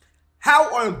How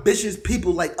are ambitious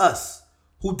people like us,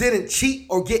 who didn't cheat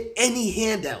or get any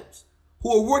handouts,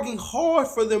 who are working hard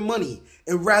for their money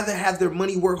and rather have their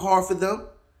money work hard for them?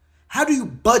 How do you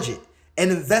budget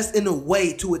and invest in a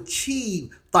way to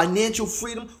achieve financial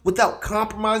freedom without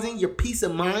compromising your peace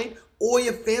of mind or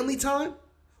your family time?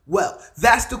 Well,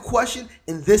 that's the question,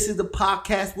 and this is the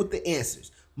podcast with the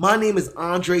answers. My name is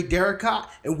Andre Derricott,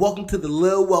 and welcome to the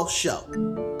L.I.L Show.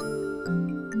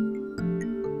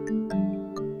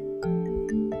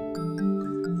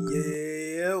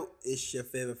 Yo, it's your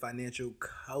favorite financial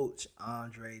coach,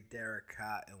 Andre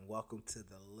Derricott, and welcome to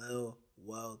the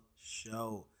L.I.L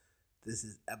Show. This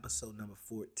is episode number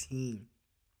 14,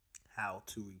 how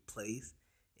to replace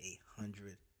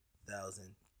 $100,000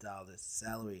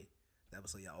 salary. The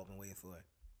episode y'all all been waiting for.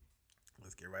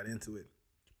 Let's get right into it.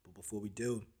 But before we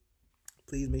do,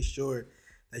 please make sure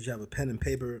that you have a pen and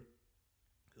paper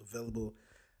available.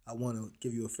 I want to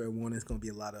give you a fair warning. It's going to be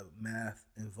a lot of math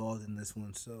involved in this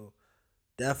one. So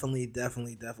definitely.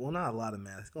 Well, not a lot of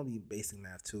math. It's going to be basic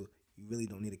math too. You really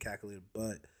don't need a calculator.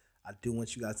 But I do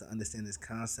want you guys to understand this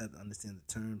concept, understand the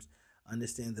terms,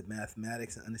 understand the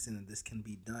mathematics, and understand that this can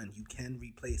be done. You can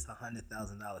replace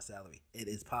 $100,000 salary. It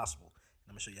is possible. And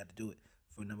I'm going to show you how to do it.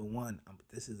 For number one,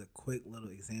 this is a quick little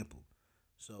example.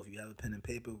 So if you have a pen and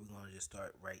paper, we're going to just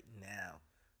start right now.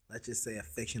 Let's just say a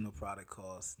fictional product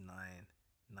costs $9.99,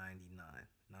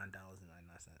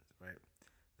 right?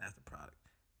 That's the product.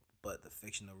 But the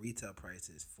fictional retail price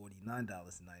is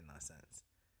 $49.99,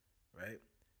 right?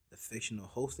 The fictional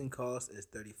hosting cost is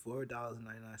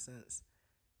 $34.99,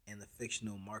 and the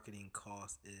fictional marketing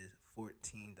cost is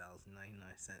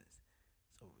 $14.99.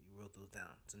 So you wrote those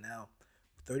down. So now,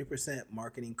 30%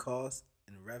 marketing cost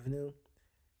and revenue,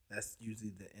 that's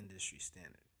usually the industry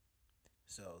standard.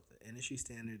 So the industry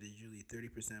standard is usually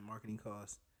 30% marketing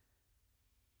cost,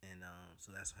 and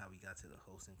so that's how we got to the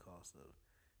hosting cost of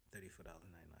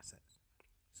 $34.99.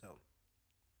 So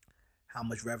how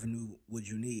much revenue would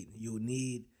you need? You'll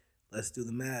need, let's do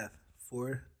the math,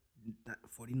 for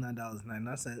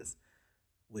 $49.99,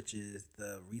 which is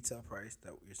the retail price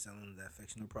that you're selling that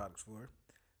fictional products for,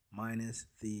 minus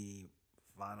the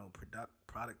final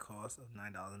product cost of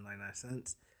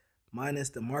 $9.99, minus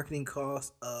the marketing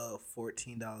cost of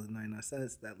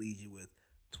 $14.99. That leaves you with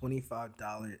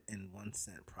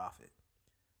 $25.01 profit.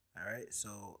 All right,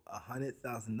 so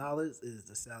 $100,000 is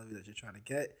the salary that you're trying to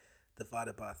get,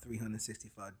 divided by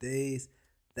 365 days.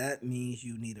 That means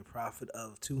you need a profit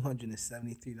of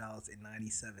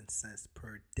 $273.97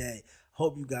 per day.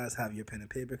 Hope you guys have your pen and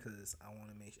paper, because I want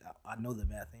to make sure. I know the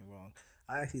math ain't wrong.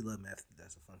 I actually love math.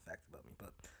 That's a fun fact about me.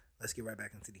 But let's get right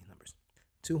back into these numbers.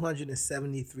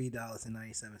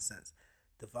 $273.97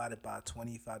 divided by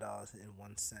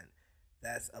 $25.01.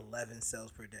 That's 11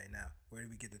 sales per day. Now, where did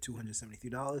we get the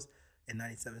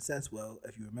 $273.97? Well,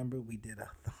 if you remember, we did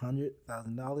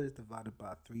 $100,000 divided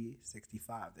by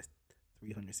 365. There's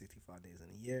 365 days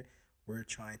in a year. We're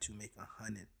trying to make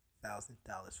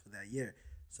 $100,000 for that year.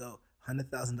 So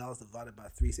 $100,000 divided by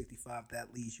 365,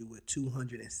 that leaves you with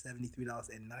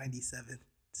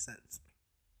 $273.97.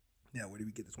 Now, where did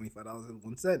we get the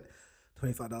 $25.01?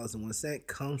 $25.01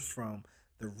 comes from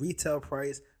the retail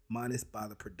price minus by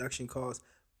the production cost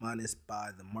minus by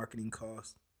the marketing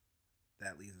cost.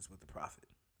 That leaves us with the profit.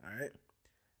 All right.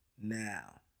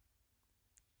 Now,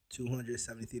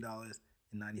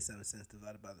 $273.97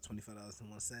 divided by the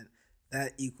 $25.01,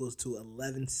 that equals to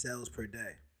 11 sales per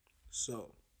day.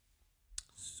 So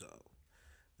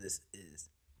this is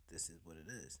what it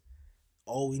is.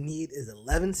 All we need is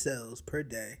 11 sales per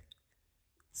day,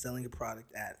 selling a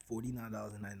product at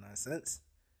 $49.99.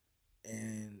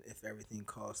 And if everything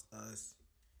costs us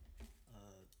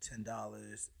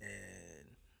 $10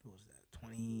 and what was that,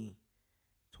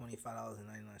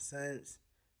 $25.99,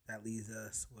 that leaves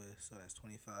us with, so that's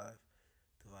 25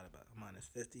 divided by minus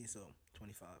 50, so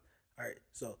 25. All right,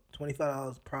 so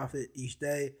 $25 profit each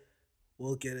day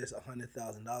will get us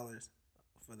 $100,000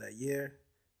 for that year,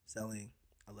 selling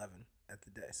 11 at the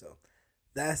day. So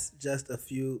that's just a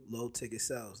few low ticket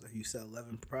sales. If you sell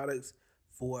 11 products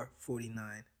for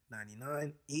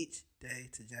 $49.99 each day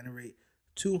to generate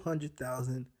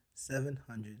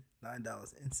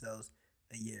 $200,709 in sales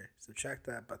a year. Subtract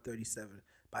that by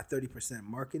 30%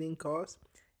 marketing cost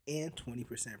and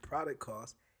 20% product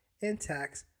cost, and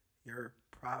tax your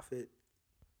profit.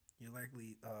 You're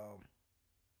likely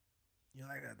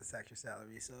have to tax your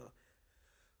salary. So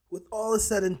with all is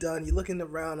said and done, you're looking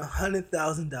around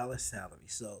 $100,000 salary.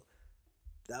 So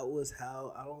that was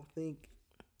how, I don't think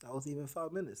that was even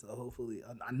 5 minutes. So hopefully,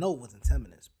 I know it wasn't 10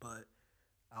 minutes, but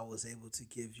I was able to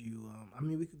give you,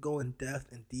 we could go in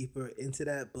depth and deeper into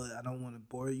that, but I don't want to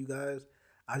bore you guys.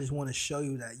 I just want to show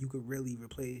you that you could really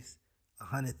replace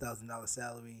 $100,000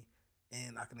 salary,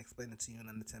 and I can explain it to you in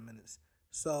under 10 minutes.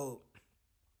 So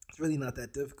it's really not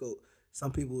that difficult.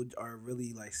 Some people are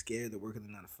really like scared. They're working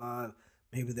a 9 to 5.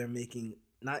 Maybe they're making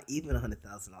not even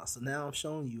 $100,000. So now I'm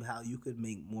showing you how you could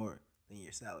make more than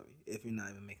your salary if you're not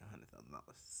even making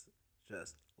 $100,000,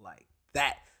 just like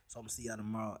that. So I'm gonna see y'all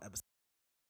tomorrow, episode